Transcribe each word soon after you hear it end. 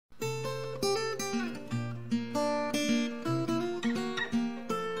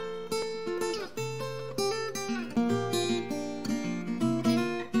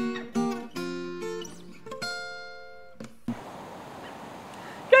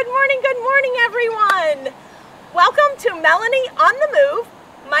good morning, everyone. Welcome to Melanie on the Move.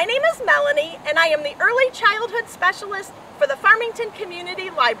 My name is Melanie, and I am the Early Childhood Specialist for the Farmington Community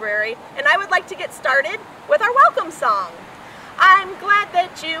Library, and I would like to get started with our welcome song. I'm glad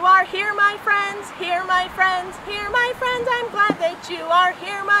that you are here, my friends, here, my friends, here, my friends. I'm glad that you are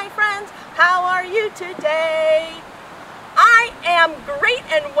here, my friends. How are you today? I am great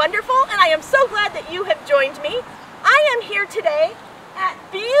and wonderful, and I am so glad that you have joined me. I am here today at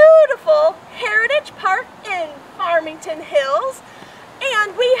beautiful Heritage Park in Farmington Hills,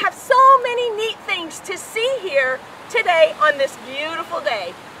 and we have so many neat things to see here today on this beautiful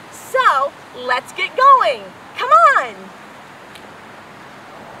day. So let's get going. Come on.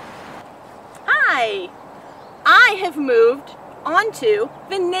 Hi, I have moved onto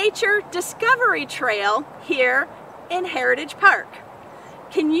the Nature Discovery Trail here in Heritage Park.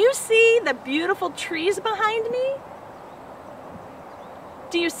 Can you see the beautiful trees behind me?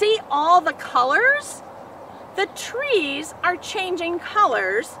 Do you see all the colors? The trees are changing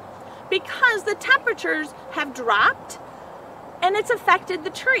colors because the temperatures have dropped and it's affected the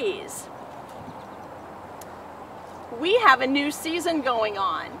trees. We have a new season going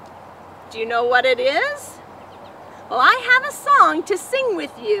on. Do you know what it is? Well, I have a song to sing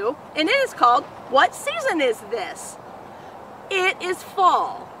with you, and it is called, What Season Is This? It is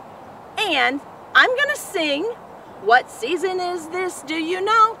fall, and I'm gonna sing, What season is this, do you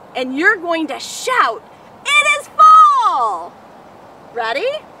know? And you're going to shout, it is fall! Ready?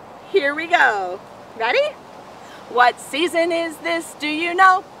 Here we go. Ready? What season is this, do you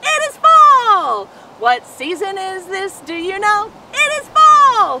know? It is fall! What season is this, do you know? It is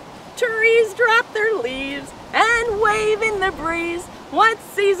fall! Trees drop their leaves and wave in the breeze. What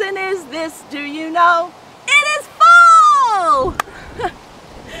season is this, do you know? It is fall!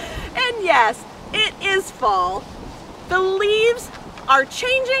 And yes, it is fall. The leaves are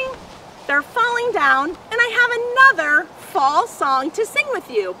changing, they're falling down, and I have another fall song to sing with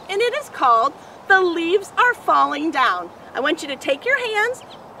you, and it is called The Leaves Are Falling Down. I want you to take your hands,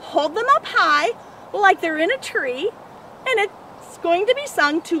 hold them up high like they're in a tree, and it's going to be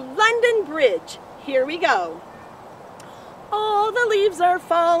sung to London Bridge. Here we go. All the leaves are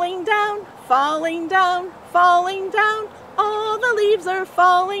falling down, falling down, falling down. All the leaves are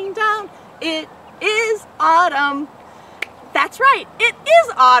falling down. It is autumn. That's right, it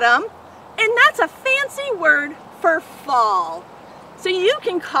is autumn, and that's a fancy word for fall. So you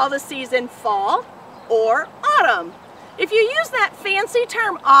can call the season fall or autumn. If you use that fancy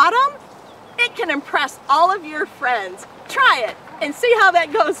term autumn, it can impress all of your friends. Try it and see how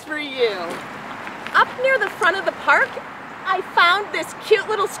that goes for you. Up near the front of the park, I found this cute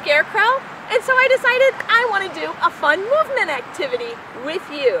little scarecrow, and so I decided I want to do a fun movement activity with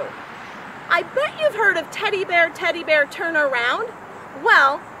you. I bet you've heard of teddy bear, turn around.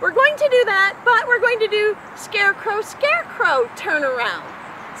 Well, we're going to do that, but we're going to do scarecrow, turn around.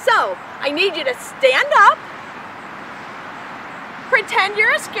 So, I need you to stand up, pretend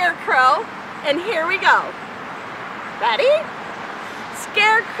you're a scarecrow, and here we go. Ready?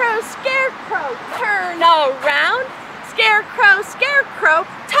 Scarecrow, turn around. Scarecrow,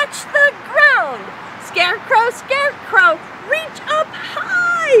 touch the ground. Scarecrow, reach up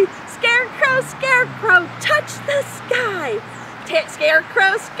high. Scarecrow, touch the sky.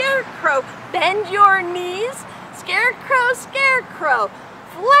 Scarecrow, bend your knees. Scarecrow,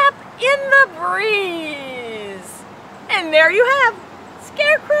 flap in the breeze. And there you have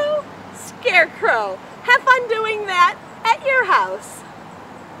Scarecrow. Have fun doing that at your house.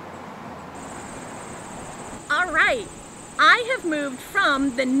 All right, I have moved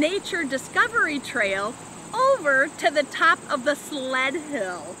from the Nature Discovery Trail over to the top of the sled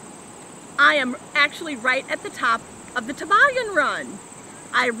hill. I am actually right at the top of the toboggan run.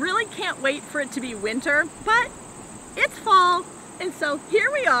 I really can't wait for it to be winter, but it's fall, and so here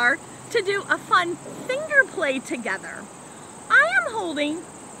we are to do a fun finger play together. I am holding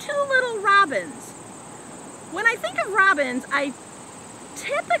two little robins. When I think of robins, I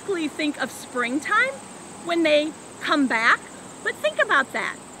typically think of springtime when they come back, but think about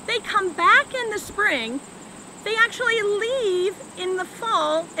that. They come back in the spring, they actually leave in the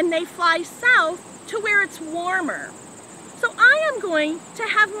fall, and they fly south to where it's warmer. So I am going to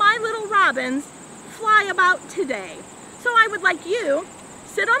have my little robins fly about today. So I would like you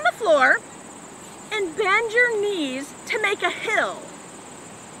sit on the floor and bend your knees to make a hill.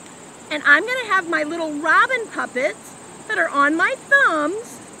 And I'm going to have my little robin puppets that are on my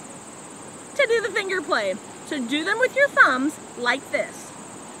thumbs to do the finger play. So do them with your thumbs like this.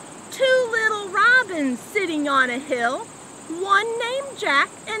 Two little robins sitting on a hill, one named Jack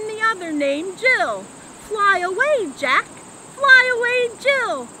and the other named Jill. Fly away, Jack. Fly away,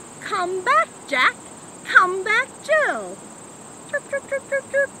 Jill. Come back, Jack. Come back, Jill. Chirp, chirp, chirp,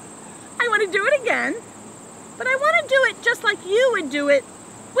 chirp, chirp. I want to do it again, but I want to do it just like you would do it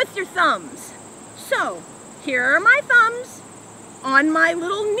with your thumbs. So, here are my thumbs on my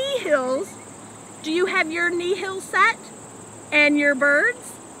little knee hills. Do you have your knee hills set? And your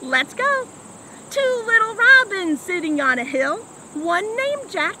birds? Let's go. Two little robins sitting on a hill, one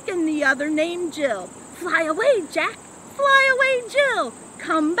named Jack and the other named Jill. Fly away, Jack. Fly away, Jill.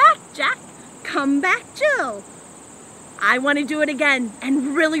 Come back, Jack. Come back, Jill. I want to do it again,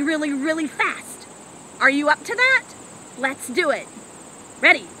 and really, really, really fast. Are you up to that? Let's do it.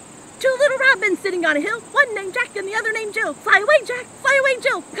 Ready? Two little robins sitting on a hill, one named Jack and the other named Jill. Fly away, Jack. Fly away,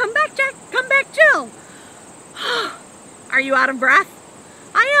 Jill. Come back, Jack. Come back, Jill. Are you out of breath?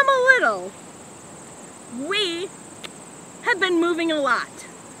 I am a little. We have been moving a lot,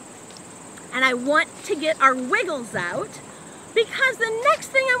 and I want to get our wiggles out because the next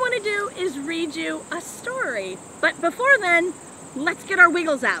thing I want to do is read you a story. But before then, let's get our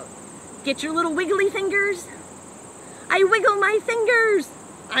wiggles out. Get your little wiggly fingers. I wiggle my fingers.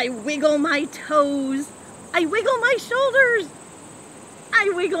 I wiggle my toes. I wiggle my shoulders. I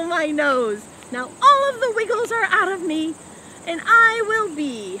wiggle my nose. Now all of the wiggles are out of me, and I will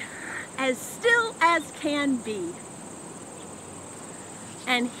be as still as can be.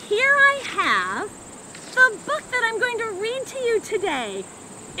 And here I have the book that I'm going to read to you today.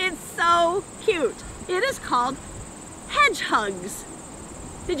 It's so cute. It is called Hedgehogs.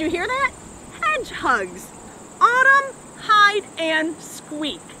 Did you hear that? Hedgehogs. Autumn, hide, and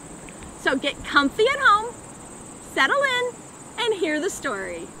squeak. So get comfy at home, settle in, and hear the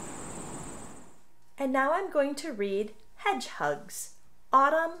story. And now I'm going to read Hedgehogs,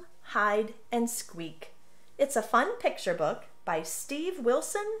 Autumn, Hide, and Squeak. It's a fun picture book by Steve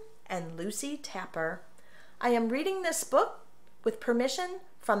Wilson and Lucy Tapper. I am reading this book with permission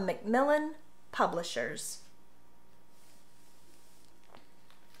from Macmillan Publishers.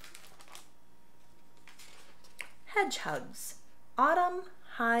 Hedgehogs, Autumn,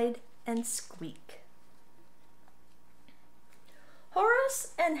 Hide, and Squeak.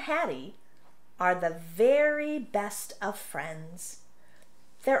 Horace and Hattie are the very best of friends.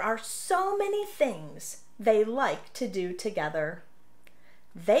 There are so many things they like to do together.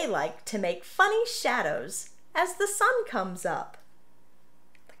 They like to make funny shadows as the sun comes up.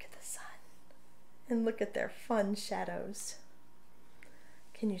 Look at the sun, and look at their fun shadows.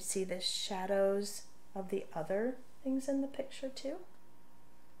 Can you see the shadows of the other things in the picture too?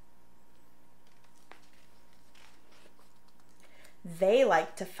 They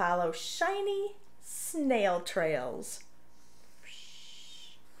like to follow shiny snail trails.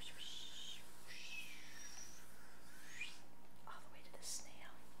 All the way to the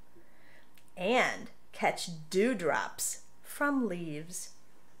snail. And catch dewdrops from leaves.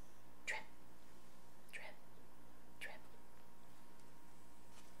 Drip, drip, drip.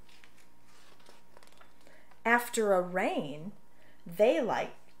 After a rain, they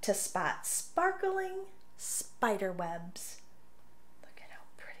like to spot sparkling spider webs.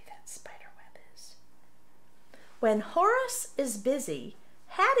 When Horace is busy,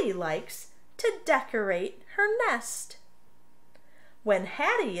 Hattie likes to decorate her nest. When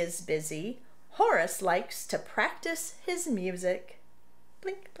Hattie is busy, Horace likes to practice his music.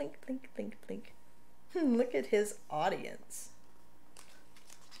 Blink, blink, blink, blink, blink. Look at his audience.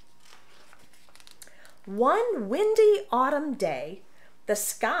 One windy autumn day, the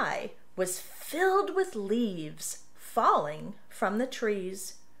sky was filled with leaves falling from the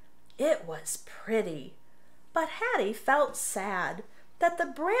trees. It was pretty. But Hattie felt sad that the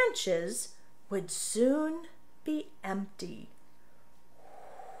branches would soon be empty.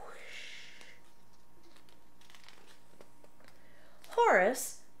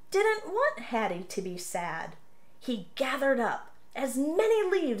 Horace didn't want Hattie to be sad. He gathered up as many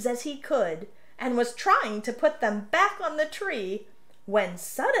leaves as he could and was trying to put them back on the tree when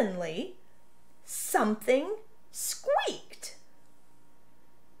suddenly something squeaked.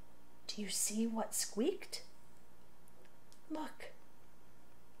 Do you see what squeaked? Look.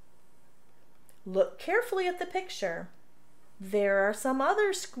 Look carefully at the picture. There are some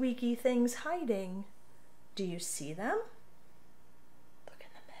other squeaky things hiding. Do you see them? Look in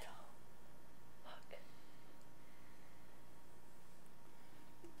the middle. Look.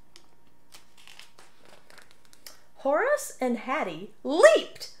 Horace and Hattie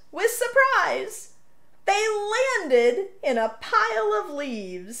leaped with surprise. They landed in a pile of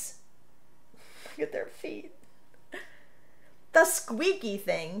leaves. Look at their feet. The squeaky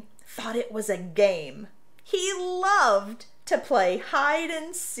thing thought it was a game. He loved to play hide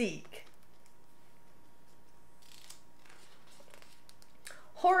and seek.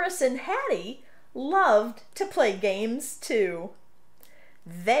 Horace and Hattie loved to play games too.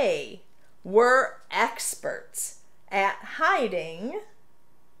 They were experts at hiding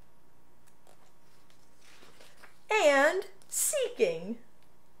and seeking.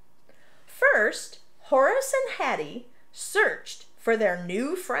 First, Horace and Hattie searched for their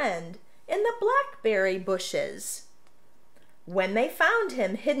new friend in the blackberry bushes. When they found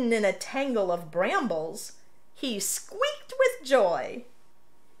him hidden in a tangle of brambles, he squeaked with joy.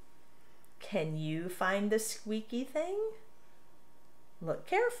 Can you find the squeaky thing? Look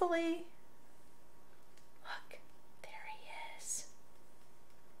carefully. Look, there he is.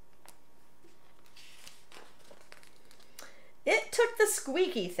 It took the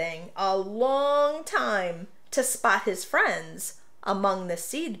squeaky thing a long time to spot his friends among the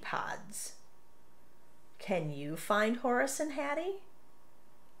seed pods. Can you find Horace and Hattie?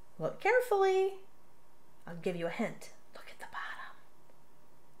 Look carefully. I'll give you a hint. Look at the bottom.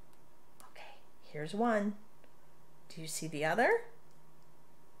 Okay, here's one. Do you see the other?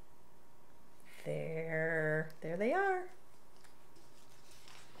 There they are.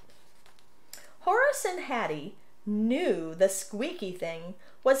 Horace and Hattie knew the squeaky thing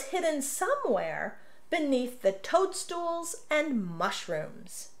was hidden somewhere beneath the toadstools and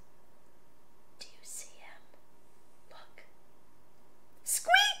mushrooms. Do you see him? Look.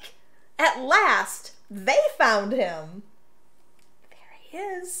 Squeak! At last, they found him. There he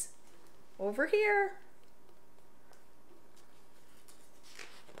is, over here.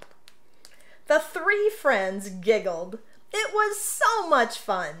 The three friends giggled. It was so much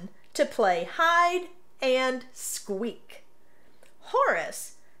fun to play hide and squeak.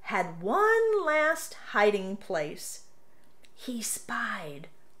 Horace had one last hiding place. He spied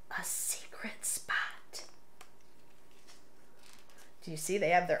a secret spot. Do you see they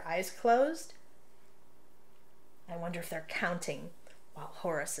have their eyes closed? I wonder if they're counting while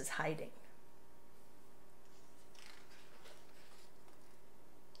Horace is hiding.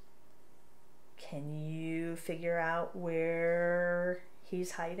 Can you figure out where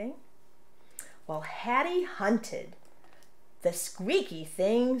he's hiding? While Hattie hunted, the squeaky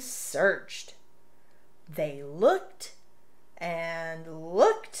thing searched. They looked and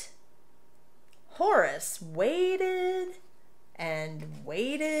looked. Horace waited and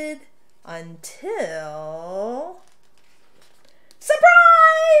waited until...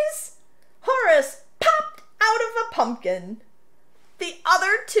 Surprise! Horace popped out of a pumpkin. The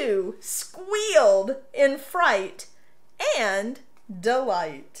other two squealed in fright and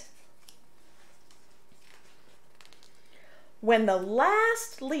delight. When the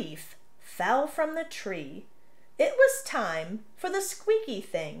last leaf fell from the tree, it was time for the squeaky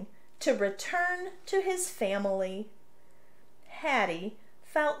thing to return to his family. Hattie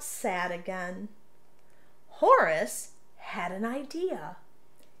felt sad again. Horace had an idea.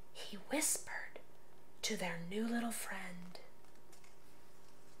 He whispered to their new little friend.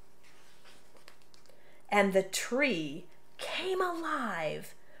 And the tree came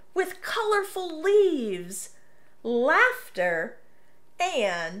alive with colorful leaves, laughter,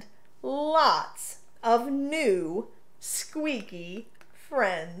 and lots of new squeaky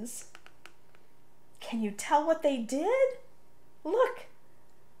friends. Can you tell what they did? Look,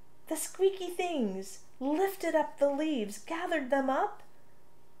 the squeaky things lifted up the leaves, gathered them up,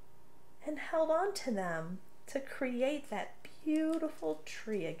 and held on to them to create that beautiful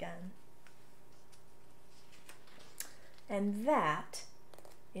tree again. And that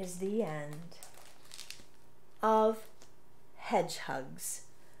is the end of Hedgehogs,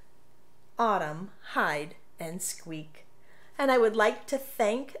 Autumn, Hide, and Squeak. And I would like to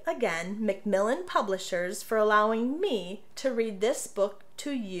thank again Macmillan Publishers for allowing me to read this book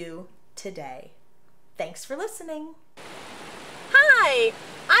to you today. Thanks for listening. Hi!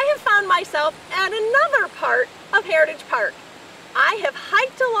 I have found myself at another part of Heritage Park. I have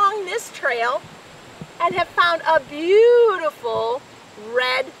hiked along this trail and have found a beautiful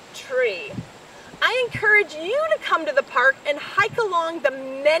red tree. I encourage you to come to the park and hike along the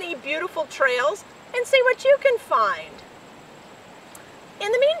many beautiful trails and see what you can find.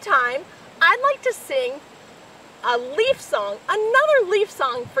 In the meantime, I'd like to sing a leaf song, another leaf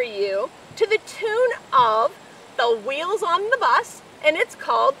song for you, to the tune of The Wheels on the Bus, and it's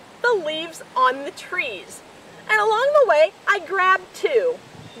called The Leaves on the Trees. And along the way, I grabbed two.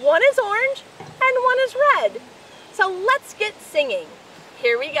 One is orange and one is red. So let's get singing.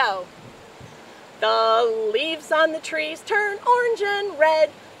 Here we go. The leaves on the trees turn orange and red,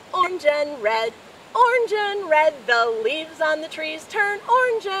 orange and red, orange and red. The leaves on the trees turn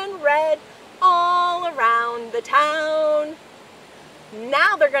orange and red all around the town.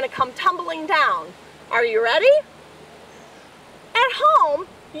 Now they're going to come tumbling down. Are you ready? At home, home,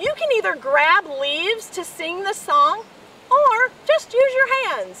 you can either grab leaves to sing the song or just use your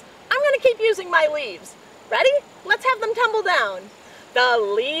hands. I'm going to keep using my leaves. Ready? Let's have them tumble down. The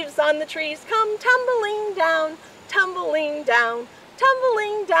leaves on the trees come tumbling down, tumbling down,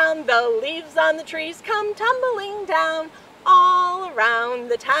 tumbling down. The leaves on the trees come tumbling down all around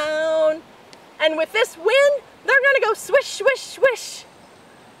the town. And with this wind, they're going to go swish, swish, swish.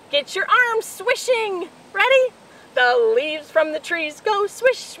 Get your arms swishing. Ready? The leaves from the trees go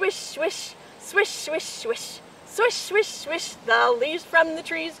swish, swish, swish, swish, swish, swish, swish, swish, swish. The leaves from the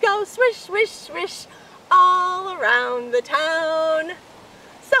trees go swish, swish, swish, all around the town.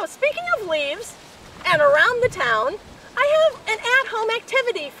 So speaking of leaves and around the town, I have an at-home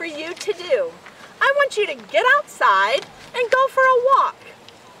activity for you to do. I want you to get outside and go for a walk.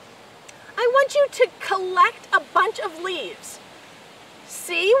 I want you to collect a bunch of leaves.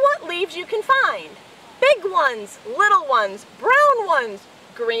 See what leaves you can find. Big ones, little ones, brown ones,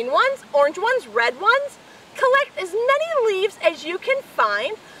 green ones, orange ones, red ones. Collect as many leaves as you can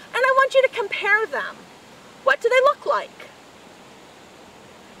find, and I want you to compare them. What do they look like?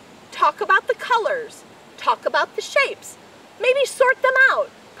 Talk about the colors. Talk about the shapes. Maybe sort them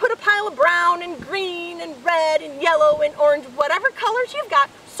out. Put a pile of brown and green and red and yellow and orange, whatever colors you've got,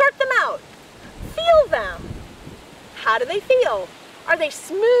 sort them out. Feel them. How do they feel? Are they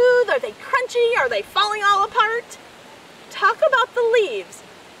smooth? Are they crunchy? Are they falling all apart? Talk about the leaves.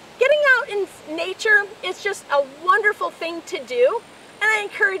 Getting out in nature is just a wonderful thing to do, and I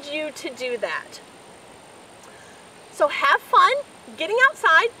encourage you to do that. So have fun getting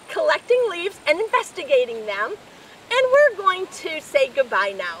outside, collecting leaves, and investigating them. And we're going to say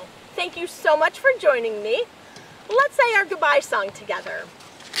goodbye now. Thank you so much for joining me. Let's say our goodbye song together.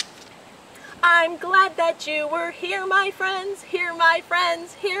 I'm glad that you were here, my friends, here, my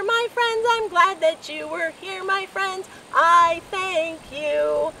friends, here, my friends. I'm glad that you were here, my friends. I thank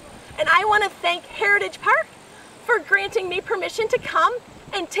you. And I want to thank Heritage Park for granting me permission to come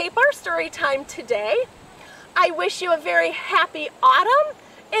and tape our story time today. I wish you a very happy autumn.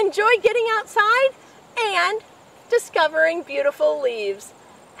 Enjoy getting outside and discovering beautiful leaves.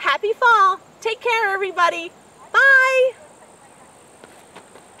 Happy fall. Take care, everybody. Bye.